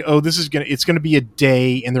figured it's gonna be a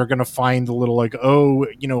day, and they're gonna find the little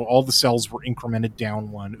all the cells were incremented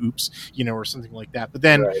down one, oops, or something like that. But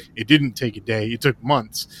then It didn't take a day; it took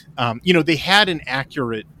months. They had an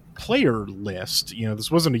accurate player list. This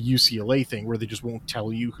wasn't a UCLA thing where they just won't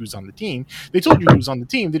tell you who's on the team. They told you who's on the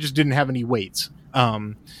team; they just didn't have any weights.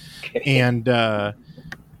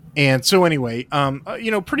 And so anyway,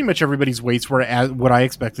 pretty much everybody's weights were what I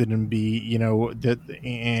expected them to be,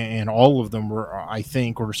 and all of them were, I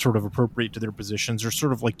think, were sort of appropriate to their positions. There's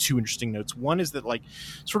sort of two interesting notes. One is that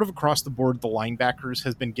sort of across the board, the linebackers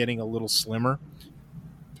has been getting a little slimmer,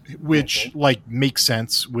 which makes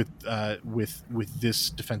sense with this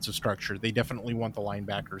defensive structure. They definitely want the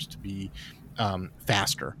linebackers to be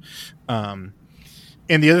faster.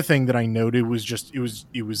 And the other thing that I noted was just it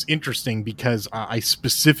was interesting because I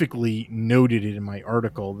specifically noted it in my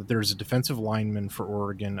article that there's a defensive lineman for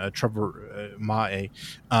Oregon, Trevor Mae,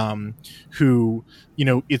 who, you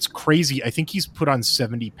know, it's crazy. I think he's put on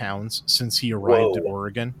 70 pounds since he arrived at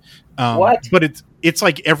Oregon. What? But it's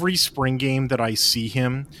like every spring game that I see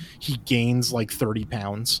him, he gains like 30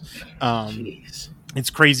 pounds. Jeez. It's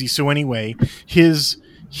crazy. So anyway, his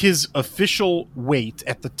official weight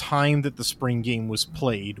at the time that the spring game was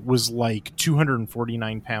played was like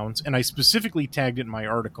 249 pounds. And I specifically tagged it in my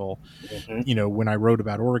article, you know, when I wrote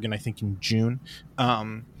about Oregon, I think in June,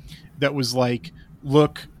 that was like,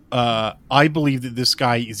 look, I believe that this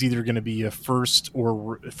guy is either going to be a first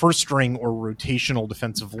string or rotational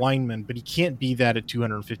defensive lineman, but he can't be that at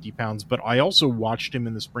 250 pounds. But I also watched him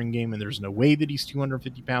in the spring game, and there's no way that he's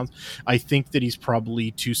 250 pounds. I think that he's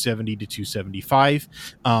probably 270 to 275.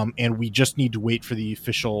 And we just need to wait for the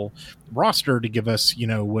official roster to give us, you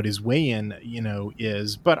know, what his weigh-in, you know,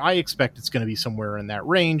 is. But I expect it's going to be somewhere in that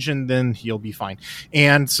range, and then he'll be fine.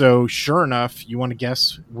 And so sure enough, you want to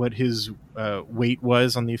guess what his weight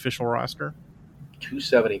was on the official roster?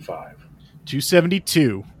 275.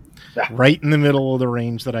 272. Right in the middle of the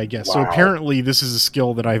range that I guess. Wow. So apparently this is a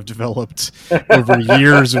skill that I've developed over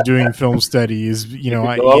years of doing film studies. You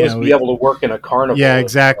know, You'll always be able to work in a carnival. Yeah,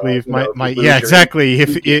 exactly. If exactly.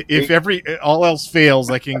 If all else fails,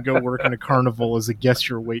 I can go work in a carnival as a guess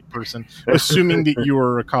your weight person, assuming that you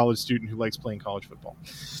are a college student who likes playing college football.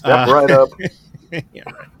 Step right up. Yeah,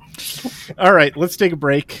 right. All right, let's take a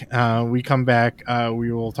break. We come back.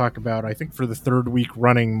 We will talk about, I think for the third week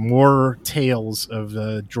running, more tales of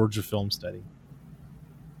the Georgia Film Study.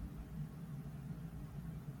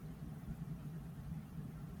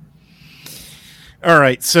 All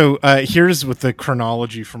right, so here's what the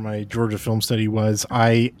chronology for my Georgia Film Study was.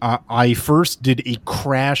 I first did a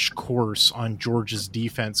crash course on Georgia's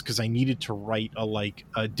defense because I needed to write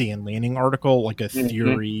a Dan Lanning article, like a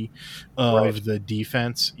theory of the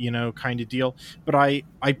defense, you know, kind of deal. But I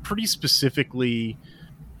pretty specifically,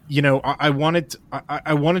 you know, I wanted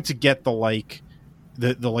to get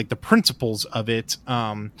the principles of it.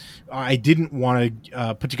 I didn't want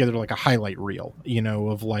to put together like a highlight reel, you know,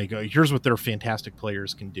 of like, here's what their fantastic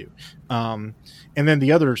players can do. And then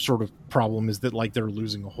the other sort of problem is that like they're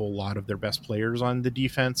losing a whole lot of their best players on the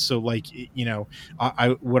defense. So like, you know,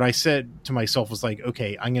 what I said to myself was like,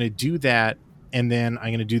 okay, I'm going to do that. And then I'm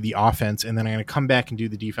going to do the offense, and then I'm going to come back and do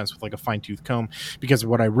the defense with like a fine-tooth comb, because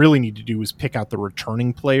what I really need to do is pick out the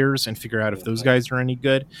returning players and figure out if those guys are any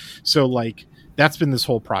good. So like, that's been this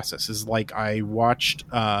whole process, is like I watched,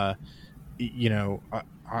 you know,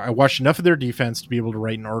 I watched enough of their defense to be able to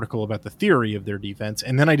write an article about the theory of their defense.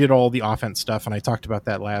 And then I did all the offense stuff. And I talked about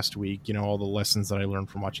that last week, you know, all the lessons that I learned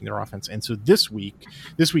from watching their offense. And so this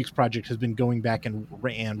week's project has been going back and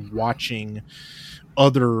watching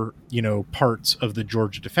other, you know, parts of the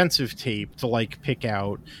Georgia defensive tape to like pick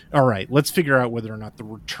out, all right, let's figure out whether or not the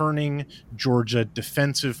returning Georgia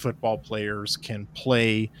defensive football players can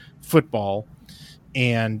play football.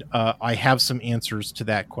 And I have some answers to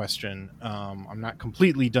that question. I'm not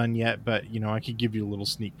completely done yet, but, you know, I could give you a little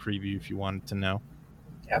sneak preview if you wanted to know.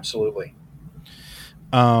 Absolutely.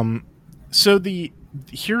 So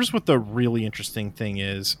here's what the really interesting thing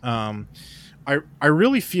is. I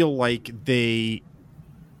really feel like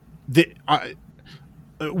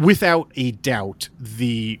without a doubt,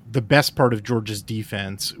 the best part of Georgia's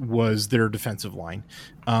defense was their defensive line.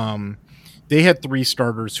 They had three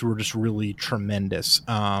starters who were just really tremendous.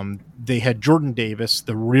 They had Jordan Davis,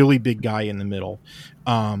 the really big guy in the middle,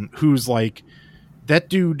 who's like, that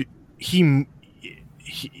dude,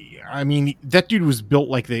 I mean, that dude was built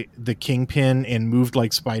like the Kingpin and moved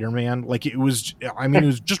like Spider-Man. Like it was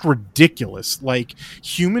just ridiculous. Like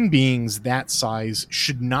human beings that size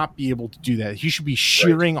should not be able to do that. He should be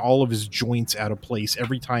shearing all of his joints out of place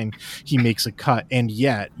every time he makes a cut. And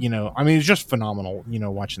yet, you know, I mean, it's just phenomenal, you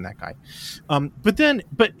know, watching that guy.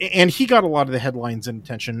 And he got a lot of the headlines and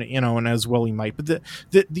attention, you know, and as well he might. But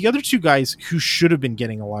the other two guys who should have been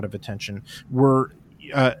getting a lot of attention were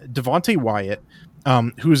Devontae Wyatt,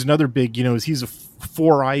 who is another big, you know, he's a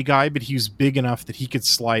 4-eye guy, but he was big enough that he could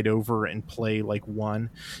slide over and play like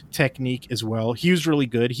one technique as well. He was really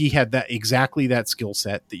good. He had exactly that skill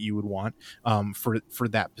set that you would want for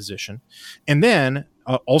that position. And then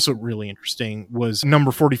also really interesting was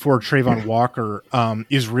number 44, Trayvon Walker,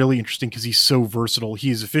 is really interesting because he's so versatile. He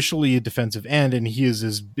is officially a defensive end, and he is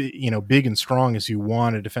as big and strong as you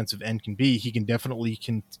want a defensive end can be. He can definitely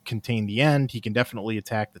contain the end. He can definitely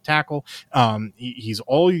attack the tackle. He's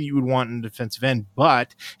all you would want in a defensive end,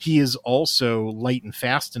 but he is also light and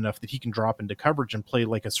fast enough that he can drop into coverage and play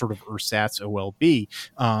like a sort of ersatz OLB.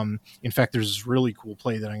 In fact, there's this really cool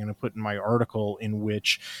play that I'm going to put in my article in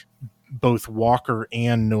which both Walker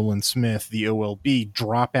and Nolan Smith, the OLB,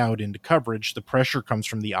 drop out into coverage. The pressure comes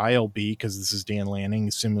from the ILB because this is Dan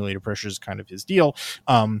Lanning. Simulated pressure is kind of his deal.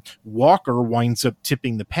 Walker winds up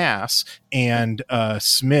tipping the pass, and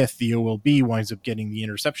Smith, the OLB, winds up getting the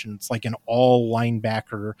interception. It's like an all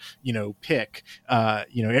linebacker, pick.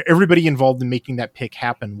 Everybody involved in making that pick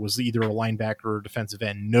happen was either a linebacker or a defensive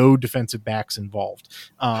end. No defensive backs involved.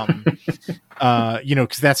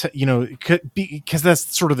 Because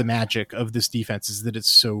that's sort of the magic of this defense, is that it's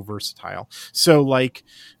so versatile. So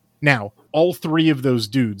now all three of those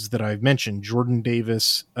dudes that I've mentioned, Jordan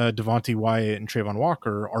Davis, Devontae Wyatt, and Trayvon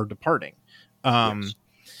Walker, are departing. Yes.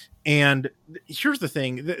 And here's the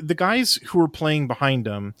thing, the guys who are playing behind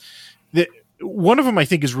them, one of them I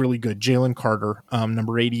think is really good, Jalen Carter,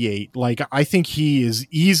 number 88. I think he is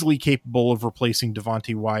easily capable of replacing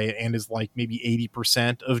Devontae Wyatt and is maybe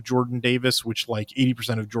 80% of Jordan Davis, which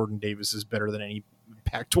 80% of Jordan Davis is better than any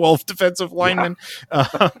Pac-12 defensive lineman,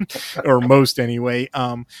 or most anyway.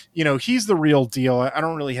 He's the real deal. I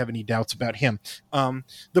don't really have any doubts about him.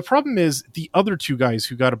 The problem is the other two guys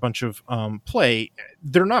who got a bunch of play,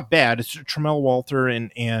 they're not bad. It's Tramel Walter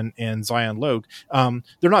and Zion Logue.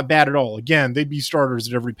 They're not bad at all. Again, they'd be starters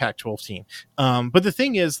at every Pac-12 team. But the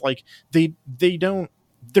thing is,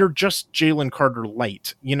 they're just Jalen Carter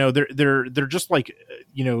light. They're just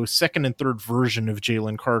second and third version of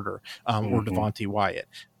Jalen Carter, or Devontae Wyatt.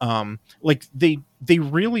 They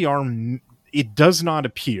really are. It does not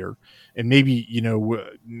appear, and maybe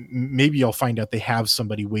I'll find out they have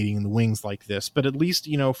somebody waiting in the wings like this, but at least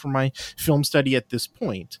for my film study at this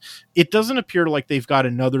point, it doesn't appear like they've got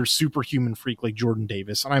another superhuman freak like Jordan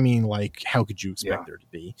Davis. And I mean, how could you expect there to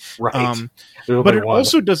be? Right. But it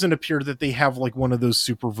also doesn't appear that they have one of those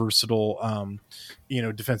super versatile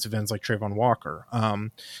defensive ends like Trayvon Walker.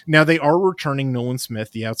 Now they are returning Nolan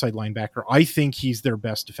Smith, the outside linebacker. I think he's their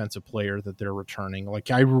best defensive player that they're returning.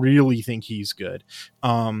 I really think he's good.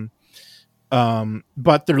 But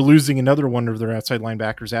they're losing another one of their outside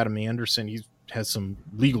linebackers, Adam Anderson. He has some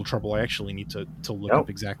legal trouble. I actually need to look up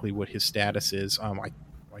exactly what his status is. I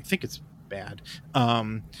think it's bad.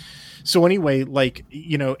 So anyway,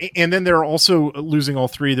 and then they're also losing all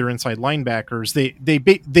three of their inside linebackers.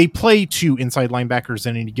 They play two inside linebackers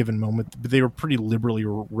at any given moment, but they were pretty liberally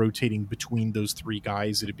rotating between those three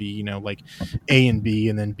guys. It'd be, A and B,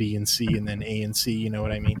 and then B and C, and then A and C, you know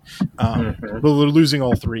what I mean? But they're losing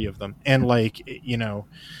all three of them. And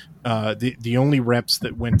the only reps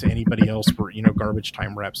that went to anybody else were, garbage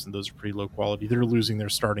time reps, and those are pretty low quality. They're losing their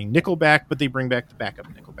starting nickelback, but they bring back the backup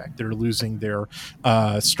nickelback. They're losing their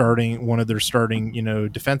one of their starting,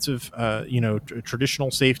 defensive, traditional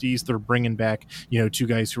safeties. They're bringing back, two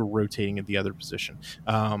guys who are rotating at the other position.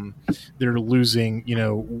 They're losing,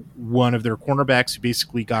 one of their cornerbacks who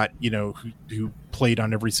basically got, who played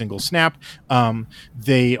on every single snap.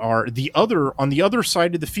 They are on the other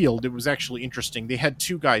side of the field. It was actually interesting. They had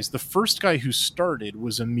two guys. The first guy who started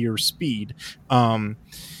was Amir Speed.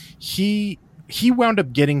 He wound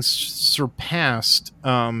up getting surpassed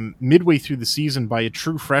midway through the season by a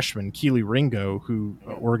true freshman, Keely Ringo, who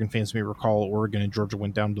Oregon fans may recall. Oregon and Georgia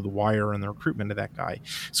went down to the wire in the recruitment of that guy.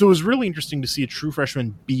 So it was really interesting to see a true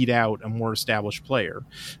freshman beat out a more established player.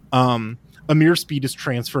 Amir Speed is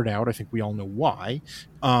transferred out. I think we all know why.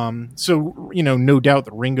 So, no doubt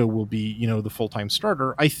that Ringo will be, the full-time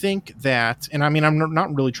starter. I think that, and I mean, I'm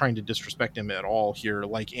not really trying to disrespect him at all here.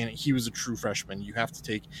 And he was a true freshman. You have to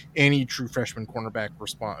take any true freshman cornerback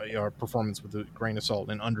performance with a grain of salt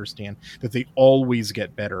and understand that they always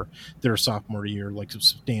get better their sophomore year,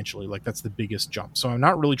 substantially. That's the biggest jump. So I'm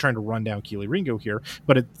not really trying to run down Keely Ringo here,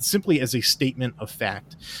 but it's simply as a statement of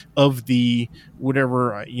fact of the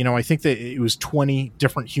whatever, I think that it was 20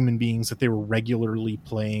 different human beings that they were regularly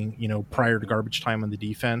playing, prior to garbage time on the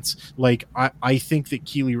defense. I think that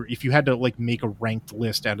Keely, if you had to make a ranked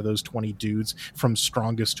list out of those 20 dudes from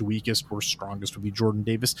strongest to weakest, where strongest would be Jordan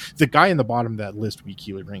Davis, the guy in the bottom of that list would be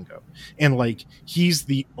Keely Ringo. And he's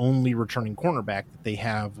the only returning cornerback that they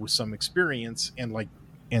have with some experience, and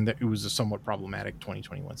that it was a somewhat problematic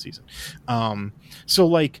 2021 season.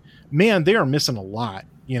 So man, they are missing a lot.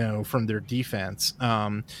 from their defense.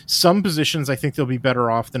 Some positions I think they'll be better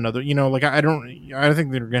off than other. Like I don't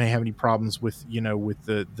think they're going to have any problems with with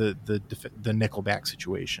the nickelback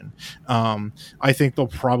situation. I think they'll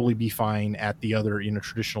probably be fine at the other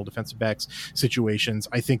traditional defensive backs situations.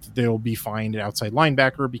 I think that they'll be fine at outside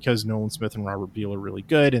linebacker because Nolan Smith and Robert Beal are really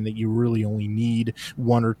good, and that you really only need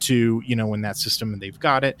one or two in that system, and they've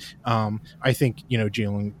got it. I think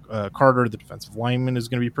Jalen Carter, the defensive lineman, is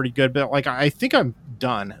going to be pretty good, but like I think I'm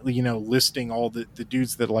done listing all the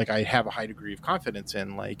dudes that like I have a high degree of confidence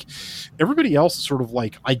in. Like everybody else is sort of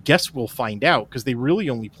like, I guess we'll find out, because they really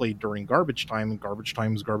only played during garbage time, and garbage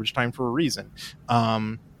time is garbage time for a reason.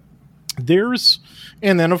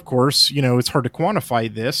 And then of course it's hard to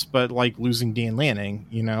quantify this, but like losing Dan Lanning,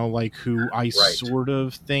 like who I Right. sort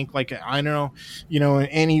of think, like I don't know,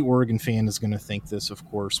 any Oregon fan is going to think this, of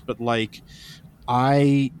course, but like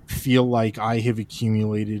I feel like I have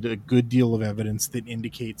accumulated a good deal of evidence that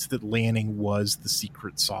indicates that Lanning was the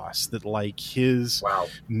secret sauce, that like his Wow.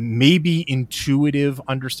 maybe intuitive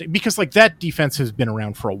understanding, because like that defense has been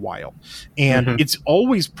around for a while, and Mhm. it's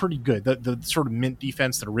always pretty good. The sort of mint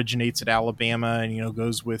defense that originates at Alabama and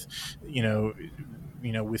goes with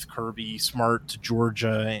with Kirby Smart to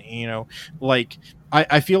Georgia, and like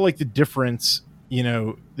I feel like the difference,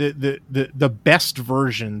 the best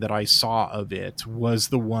version that I saw of it was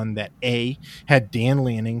the one that had Dan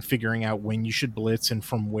Lanning figuring out when you should blitz and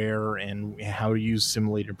from where and how to use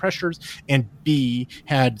simulated pressures, and B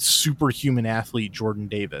had superhuman athlete Jordan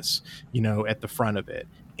Davis, at the front of it.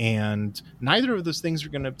 And neither of those things are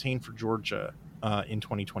going to obtain for Georgia in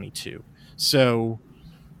 2022. So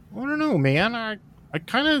I don't know, man. I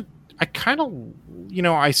kind of, I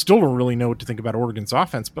still don't really know what to think about Oregon's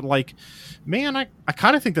offense, but like, man, I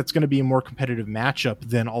kind of think that's going to be a more competitive matchup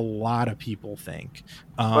than a lot of people think.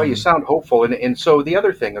 Well, you sound hopeful, and so the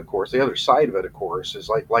other thing, of course, the other side of it, of course, is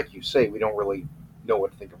like you say, we don't really know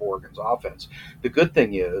what to think of Oregon's offense. The good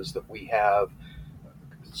thing is that we have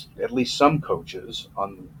at least some coaches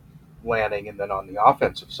on Lanning and then on the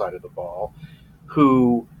offensive side of the ball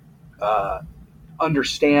who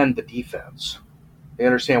understand the defense. They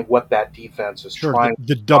understand what that defense is trying.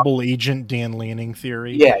 The double agent Dan Lanning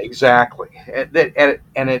theory. Yeah, exactly. And that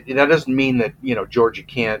doesn't mean that Georgia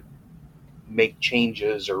can't make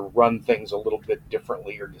changes or run things a little bit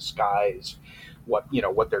differently or disguise what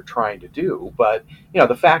they're trying to do. But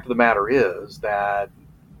the fact of the matter is that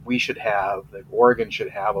Oregon should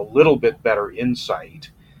have a little bit better insight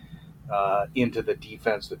into the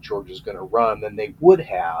defense that Georgia's going to run than they would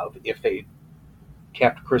have if they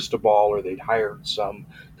kept Cristobal or they'd hired some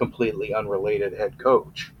completely unrelated head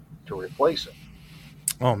coach to replace him.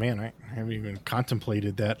 Oh man, I haven't even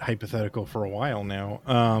contemplated that hypothetical for a while now.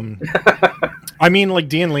 I mean, like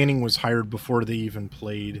Dan Lanning was hired before they even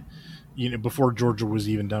played, before Georgia was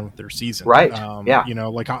even done with their season. Right. Yeah.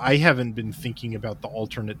 Like I haven't been thinking about the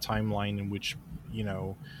alternate timeline in which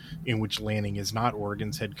Lanning is not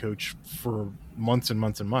Oregon's head coach for months and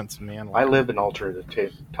months and months, man. I live in alternate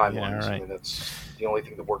timelines. Yeah, right. I mean, that's the only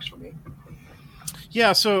thing that works for me.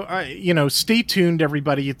 Yeah, so stay tuned,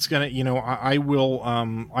 everybody. It's gonna, I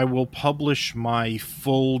will publish my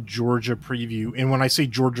full Georgia preview, and when I say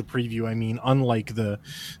Georgia preview, I mean unlike the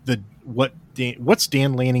what's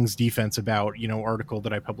Dan Lanning's defense about, article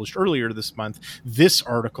that I published earlier this month. This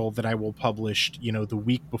article that I will publish, the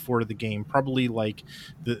week before the game, probably like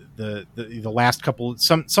the last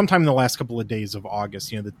sometime in the last couple of days of August,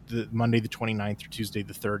 the Monday the 29th or Tuesday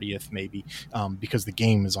the 30th, maybe, because the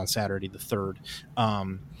game is on Saturday the 3rd.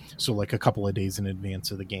 So like a couple of days in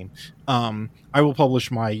advance of the game. I will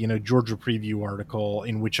publish my, Georgia preview article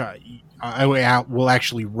in which I will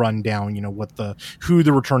actually run down, who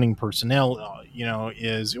the returning personnel,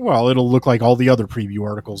 is. Well, it'll look like all the other preview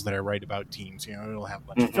articles that I write about teams. It'll have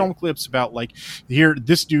a bunch of film clips about like, here,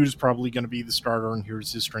 this dude is probably going to be the starter, and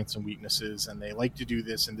here's his strengths and weaknesses, and they like to do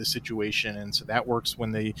this in this situation, and so that works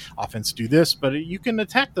when the offense do this, but you can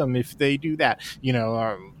attack them if they do that.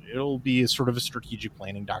 It'll be a sort of a strategic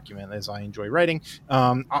planning document, as I enjoy writing.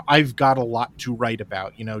 I've got a lot to write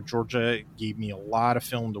about. Georgia gave me a lot of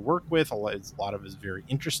film to work with. A lot of it is very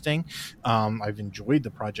interesting. I've enjoyed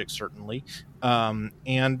the project, certainly.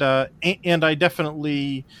 And I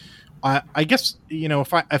definitely, I guess,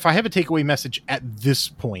 if I have a takeaway message at this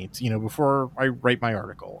point, before I write my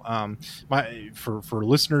article, for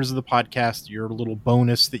listeners of the podcast, your little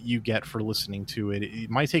bonus that you get for listening to it,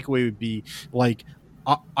 my takeaway would be like,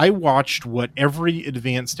 I watched what every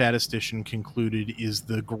advanced statistician concluded is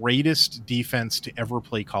the greatest defense to ever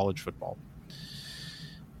play college football.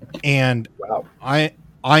 And Wow.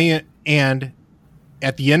 and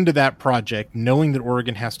at the end of that project, knowing that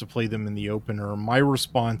Oregon has to play them in the opener, my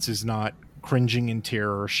response is not cringing in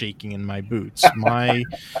terror or shaking in my boots. My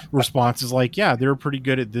response is like, yeah, they're pretty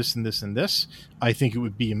good at this and this and this. I think it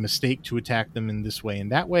would be a mistake to attack them in this way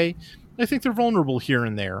and that way. I think they're vulnerable here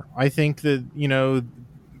and there. I think that,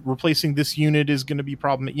 replacing this unit is going to be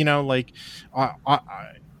problematic. I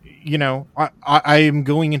am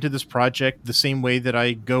going into this project the same way that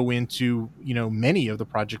I go into, many of the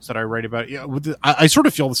projects that I write about. I sort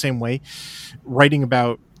of feel the same way writing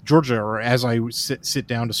about Georgia, or as I sit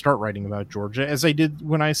down to start writing about Georgia, as I did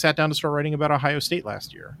when I sat down to start writing about Ohio State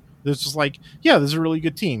last year. It's just like, yeah, this is a really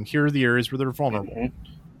good team. Here are the areas where they're vulnerable.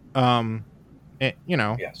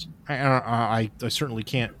 Yes. I certainly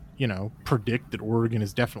can't, predict that Oregon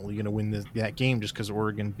is definitely going to win that game just because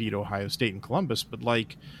Oregon beat Ohio State and Columbus, but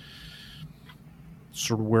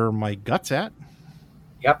sort of where my gut's at.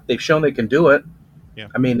 Yep, they've shown they can do it. Yeah.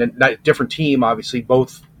 I mean, a different team, obviously,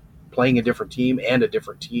 both playing a different team and a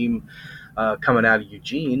different team coming out of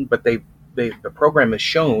Eugene, but the program has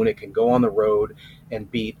shown it can go on the road and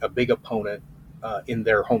beat a big opponent in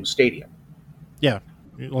their home stadium. Yeah,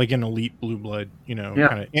 like an elite blue blood, kind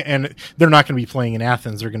of, and they're not going to be playing in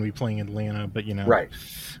Athens; they're going to be playing in Atlanta. But right,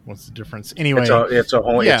 what's the difference? Anyway, it's a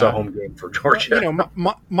home game for Georgia.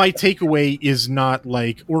 My takeaway is not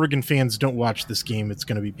like Oregon fans don't watch this game; it's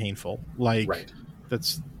going to be painful. Right.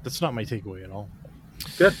 That's not my takeaway at all.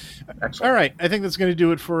 Good. Excellent. All right. I think that's going to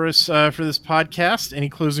do it for us for this podcast. Any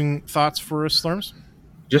closing thoughts for us, Slurms?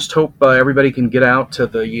 Just hope everybody can get out to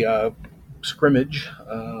the scrimmage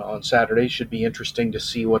on Saturday. Should be interesting to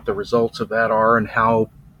see what the results of that are and how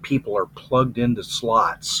people are plugged into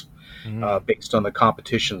slots based on the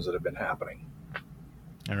competitions that have been happening.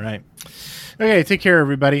 All right. Okay. Take care,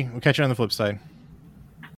 everybody. We'll catch you on the flip side.